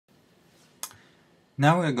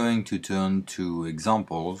Now we're going to turn to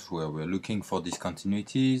examples where we're looking for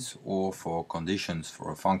discontinuities or for conditions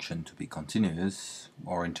for a function to be continuous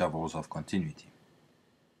or intervals of continuity.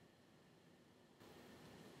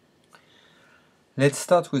 Let's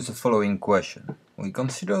start with the following question. We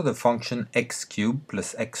consider the function x cubed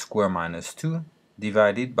plus x squared minus 2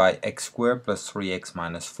 divided by x squared plus 3x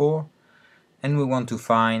minus 4, and we want to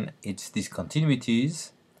find its discontinuities.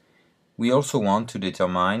 We also want to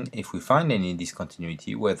determine, if we find any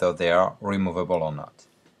discontinuity, whether they are removable or not.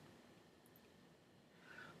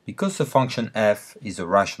 Because the function f is a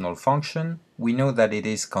rational function, we know that it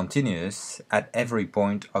is continuous at every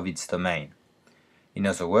point of its domain. In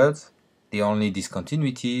other words, the only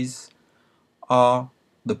discontinuities are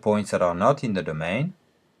the points that are not in the domain,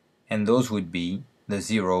 and those would be the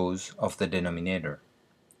zeros of the denominator.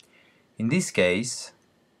 In this case,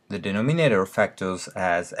 the denominator factors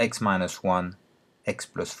as x minus 1, x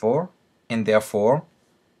plus 4, and therefore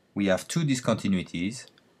we have two discontinuities,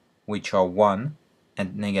 which are 1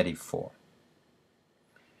 and negative 4.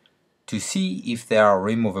 To see if they are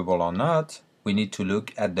removable or not, we need to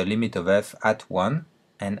look at the limit of f at 1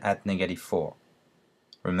 and at negative 4.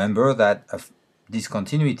 Remember that a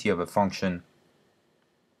discontinuity of a function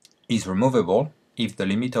is removable if the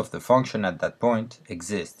limit of the function at that point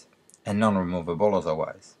exists, and non-removable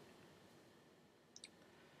otherwise.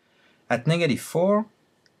 At negative 4,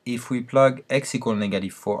 if we plug x equals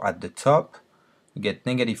negative 4 at the top, we get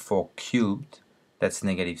negative 4 cubed, that's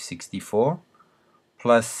negative 64,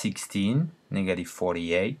 plus 16, negative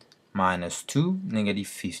 48, minus 2, negative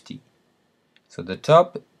 50. So the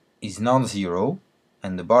top is non-zero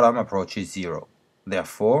and the bottom approaches 0.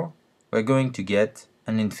 Therefore, we're going to get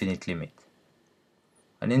an infinite limit.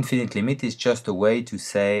 An infinite limit is just a way to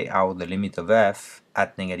say how the limit of f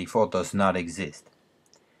at negative 4 does not exist.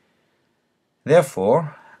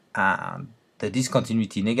 Therefore, the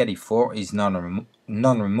discontinuity negative 4 is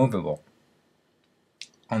non-removable.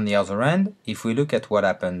 On the other hand, if we look at what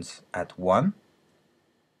happens at 1,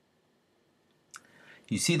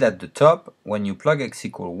 you see that the top, when you plug x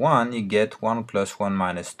equals 1, you get 1 plus 1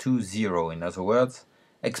 minus 2, 0. In other words,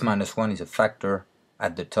 x minus 1 is a factor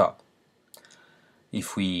at the top.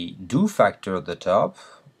 If we do factor the top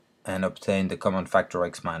and obtain the common factor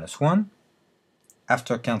x minus 1,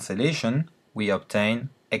 after cancellation, we obtain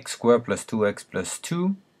x squared plus 2x plus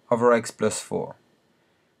 2 over x plus 4.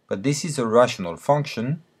 But this is a rational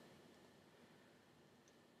function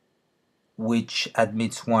which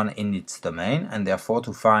admits 1 in its domain, and therefore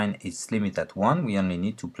to find its limit at 1 we only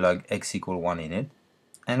need to plug x equals 1 in it,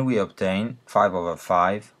 and we obtain 5 over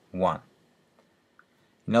 5, 1.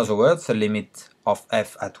 In other words, the limit of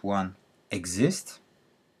f at 1 exists,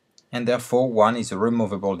 and therefore 1 is a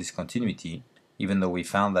removable discontinuity, even though we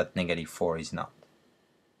found that negative 4 is not.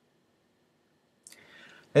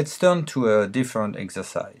 Let's turn to a different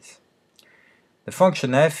exercise. The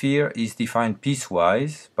function f here is defined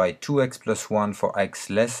piecewise by 2x plus 1 for x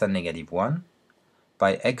less than negative 1,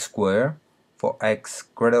 by x squared for x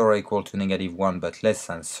greater or equal to negative 1 but less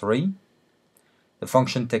than 3. The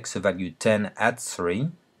function takes a value 10 at 3,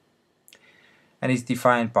 and is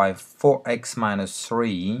defined by 4x minus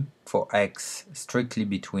 3 for x strictly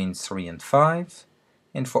between 3 and 5,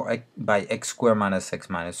 and by x squared minus x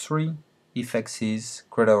minus 3 if x is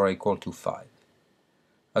greater or equal to 5.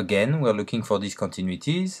 Again, we're looking for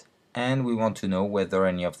discontinuities, and we want to know whether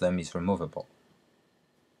any of them is removable.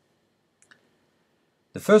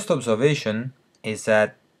 The first observation is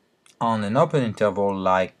that on an open interval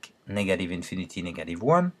like negative infinity, negative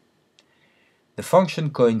 1, the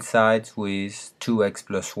function coincides with 2x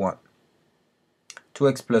plus 1.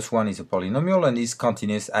 2x plus 1 is a polynomial and is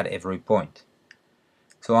continuous at every point.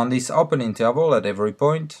 So on this open interval at every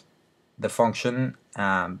point, the function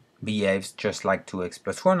behaves just like 2x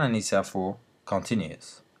plus 1 and is therefore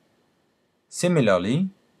continuous. Similarly,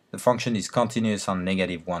 the function is continuous on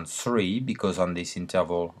negative 1, 3 because on this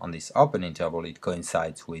interval, on this open interval, it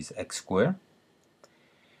coincides with x squared.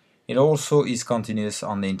 It also is continuous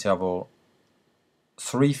on the interval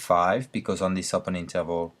 3, 5 because on this open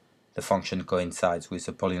interval the function coincides with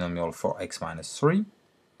the polynomial 4x minus 3,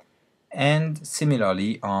 and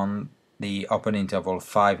similarly on the open interval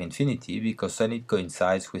 5 infinity because then it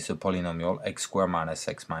coincides with the polynomial x squared minus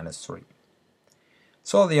x minus 3.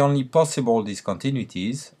 So the only possible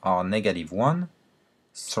discontinuities are negative 1,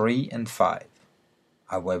 3 and 5.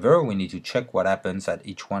 However, we need to check what happens at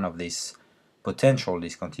each one of these potential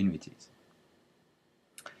discontinuities.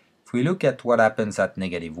 If we look at what happens at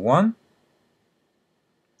negative 1,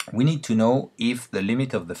 we need to know if the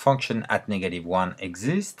limit of the function at negative 1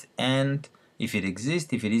 exists, and if it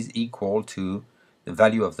exists, if it is equal to the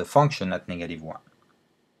value of the function at negative 1.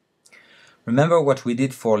 Remember what we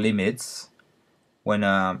did for limits when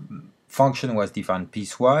a function was defined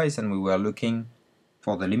piecewise and we were looking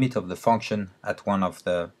for the limit of the function at one of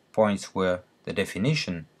the points where the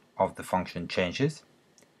definition of the function changes.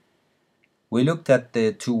 We looked at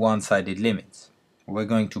the two one-sided limits. We're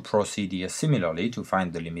going to proceed here similarly to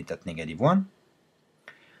find the limit at -1.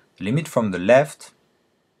 The limit from the left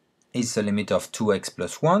is the limit of 2x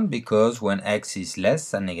plus 1 because when x is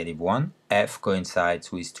less than -1, f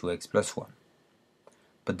coincides with 2x plus 1.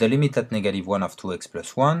 But the limit at -1 of 2x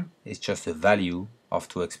plus 1 is just the value of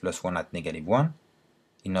 2x plus 1 at -1,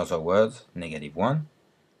 in other words, -1,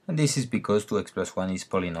 and this is because 2x plus 1 is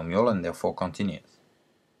polynomial and therefore continuous.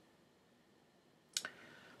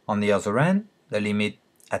 On the other hand, the limit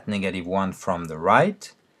at -1 from the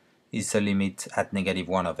right is the limit at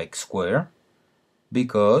 -1 of x squared,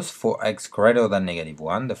 because for x greater than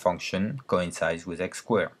 -1, the function coincides with x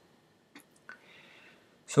squared.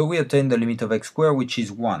 So we obtain the limit of x squared, which is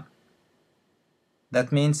 1.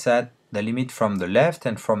 That means that the limit from the left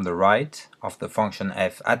and from the right of the function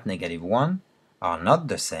f at -1 are not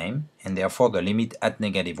the same, and therefore the limit at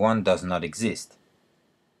 -1 does not exist.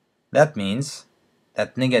 That means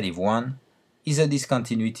that -1 is a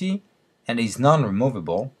discontinuity and is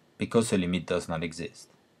non-removable because the limit does not exist.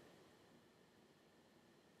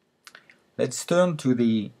 Let's turn to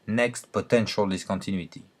the next potential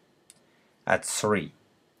discontinuity, at 3.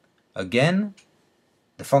 Again,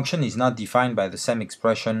 the function is not defined by the same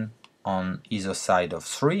expression on either side of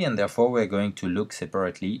 3, and therefore we're going to look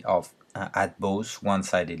separately at both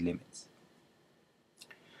one-sided limits.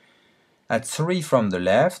 At 3 from the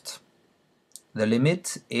left, the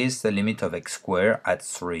limit is the limit of x squared at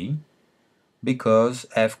 3 because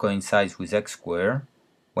f coincides with x squared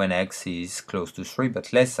when x is close to 3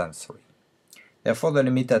 but less than 3. Therefore the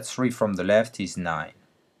limit at 3 from the left is 9.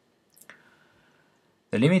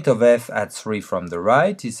 The limit of f at 3 from the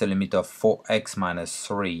right is the limit of 4x minus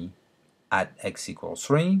 3 at x equals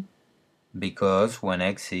 3 because when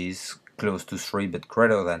x is close to 3 but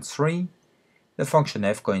greater than 3, the function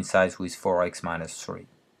f coincides with 4x minus 3.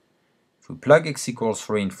 If we plug x equals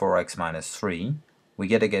 3 in 4x minus 3, we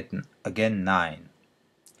get again 9.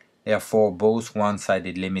 Therefore, both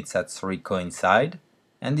one-sided limits at 3 coincide,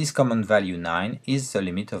 and this common value 9 is the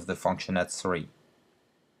limit of the function at 3.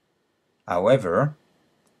 However,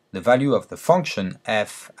 the value of the function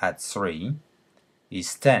f at 3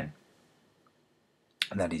 is 10.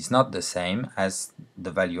 That is not the same as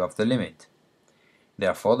the value of the limit.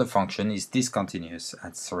 Therefore, the function is discontinuous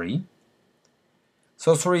at 3.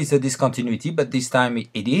 So 3 is a discontinuity, but this time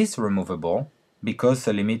it is removable because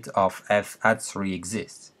the limit of f at 3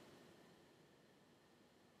 exists.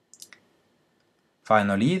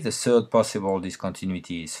 Finally, the third possible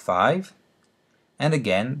discontinuity is 5. And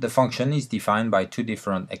again, the function is defined by two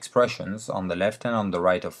different expressions on the left and on the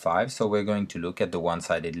right of 5, so we're going to look at the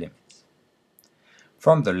one-sided limits.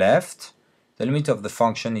 From the left, the limit of the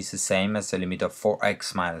function is the same as the limit of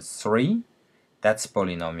 4x minus 3. That's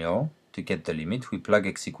polynomial. To get the limit, we plug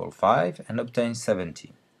x equals 5 and obtain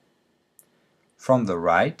 17. From the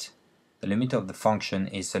right, the limit of the function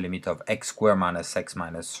is the limit of x squared minus x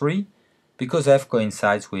minus 3, because f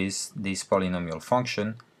coincides with this polynomial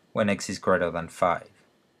function when x is greater than 5.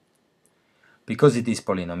 Because it is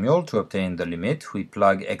polynomial, to obtain the limit, we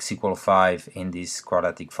plug x equals 5 in this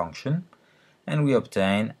quadratic function, and we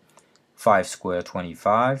obtain 5 squared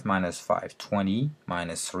 25 minus 5 20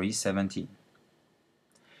 minus 3 17.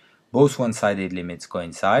 Both one-sided limits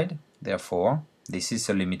coincide, therefore this is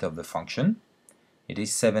the limit of the function. It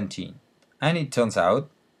is 17. And it turns out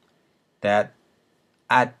that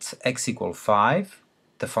at x equals 5,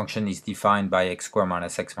 the function is defined by x squared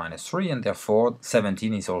minus x minus 3, and therefore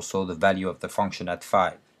 17 is also the value of the function at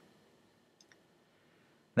 5.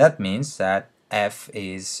 That means that f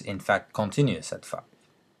is in fact continuous at 5.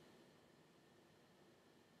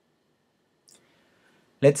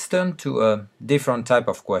 Let's turn to a different type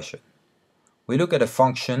of question. We look at a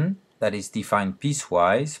function that is defined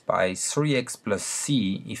piecewise by 3x plus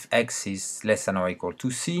c if x is less than or equal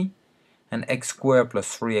to c, and x squared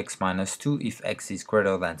plus 3x minus 2 if x is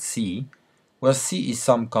greater than c, where c is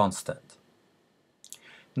some constant.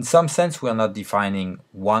 In some sense, we are not defining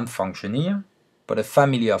one function here, but a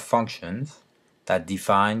family of functions that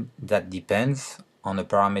depends on a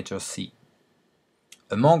parameter c.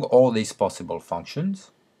 Among all these possible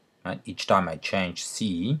functions, right, each time I change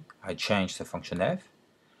c, I change the function f.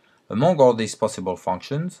 Among all these possible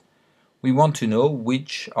functions, we want to know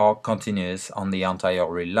which are continuous on the entire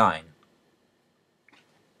real line.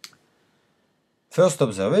 First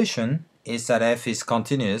observation is that f is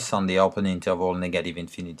continuous on the open interval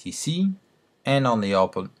 -∞ c and on the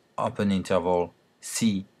open interval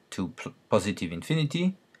c to positive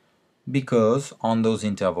infinity, because on those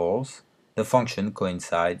intervals the function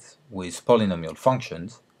coincides with polynomial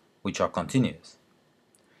functions which are continuous.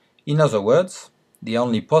 In other words, the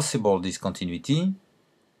only possible discontinuity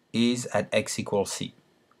is at x equals c.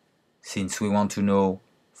 Since we want to know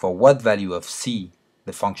for what value of c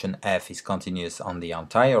the function f is continuous on the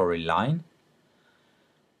entire real line,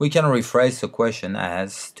 we can rephrase the question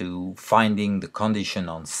as to finding the condition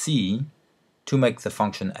on c to make the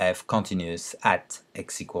function f continuous at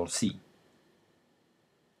x equals c.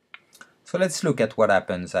 So let's look at what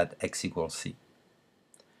happens at x equals c.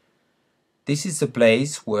 This is the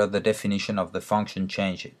place where the definition of the function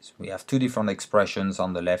changes. We have two different expressions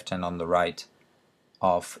on the left and on the right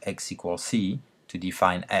of x equals c to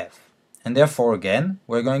define f. And therefore, again,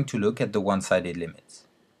 we're going to look at the one-sided limits.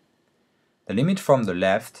 The limit from the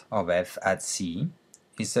left of f at c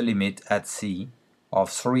is the limit at c of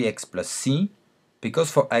 3x plus c,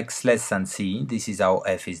 because for x less than c, this is how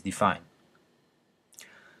f is defined.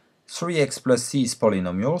 3x plus c is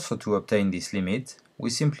polynomial, so to obtain this limit, we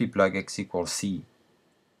simply plug x equals c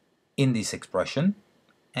in this expression,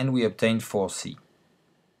 and we obtain 4c.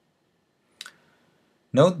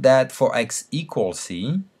 Note that for x equals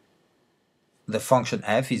c, the function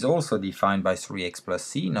f is also defined by 3x plus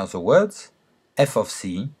c. In other words, f of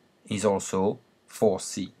c is also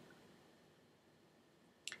 4c.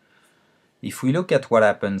 If we look at what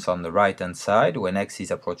happens on the right-hand side when x is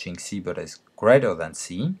approaching c but is greater than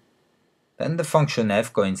c, then the function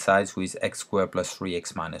f coincides with x squared plus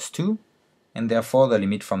 3x minus 2, and therefore the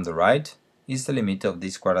limit from the right is the limit of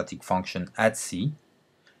this quadratic function at c,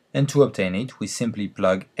 and to obtain it we simply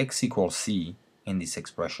plug x equals c in this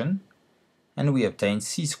expression, and we obtain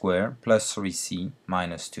c squared plus 3c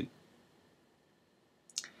minus 2.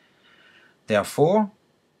 Therefore,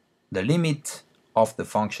 the limit of the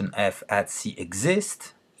function f at c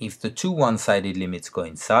exists if the two one-sided limits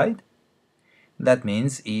coincide. That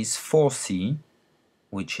means is 4c,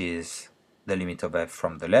 which is the limit of f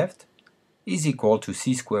from the left, is equal to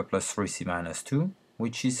c squared plus 3c minus 2,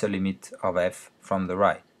 which is the limit of f from the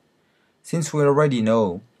right. Since we already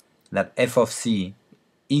know that f of c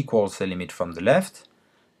equals the limit from the left,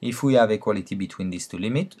 if we have equality between these two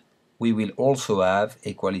limits, we will also have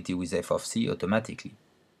equality with f of c automatically.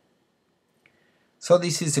 So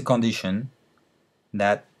this is the condition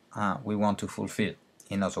that we want to fulfill.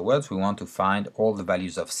 In other words, we want to find all the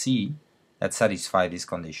values of c that satisfy this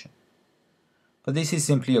condition. But this is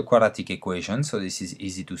simply a quadratic equation, so this is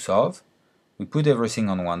easy to solve. We put everything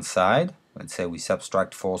on one side. Let's say we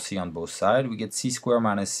subtract 4c on both sides. We get c squared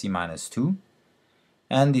minus c minus 2.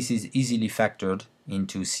 And this is easily factored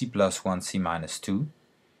into c plus 1c minus 2.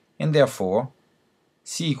 And therefore,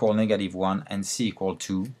 c equal negative 1 and c equal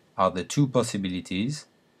 2 are the two possibilities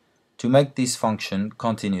to make this function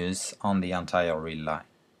continuous on the entire real line.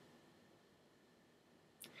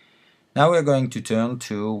 Now we're going to turn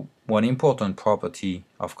to one important property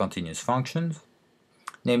of continuous functions,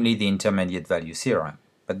 namely the intermediate value theorem,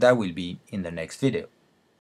 but that will be in the next video.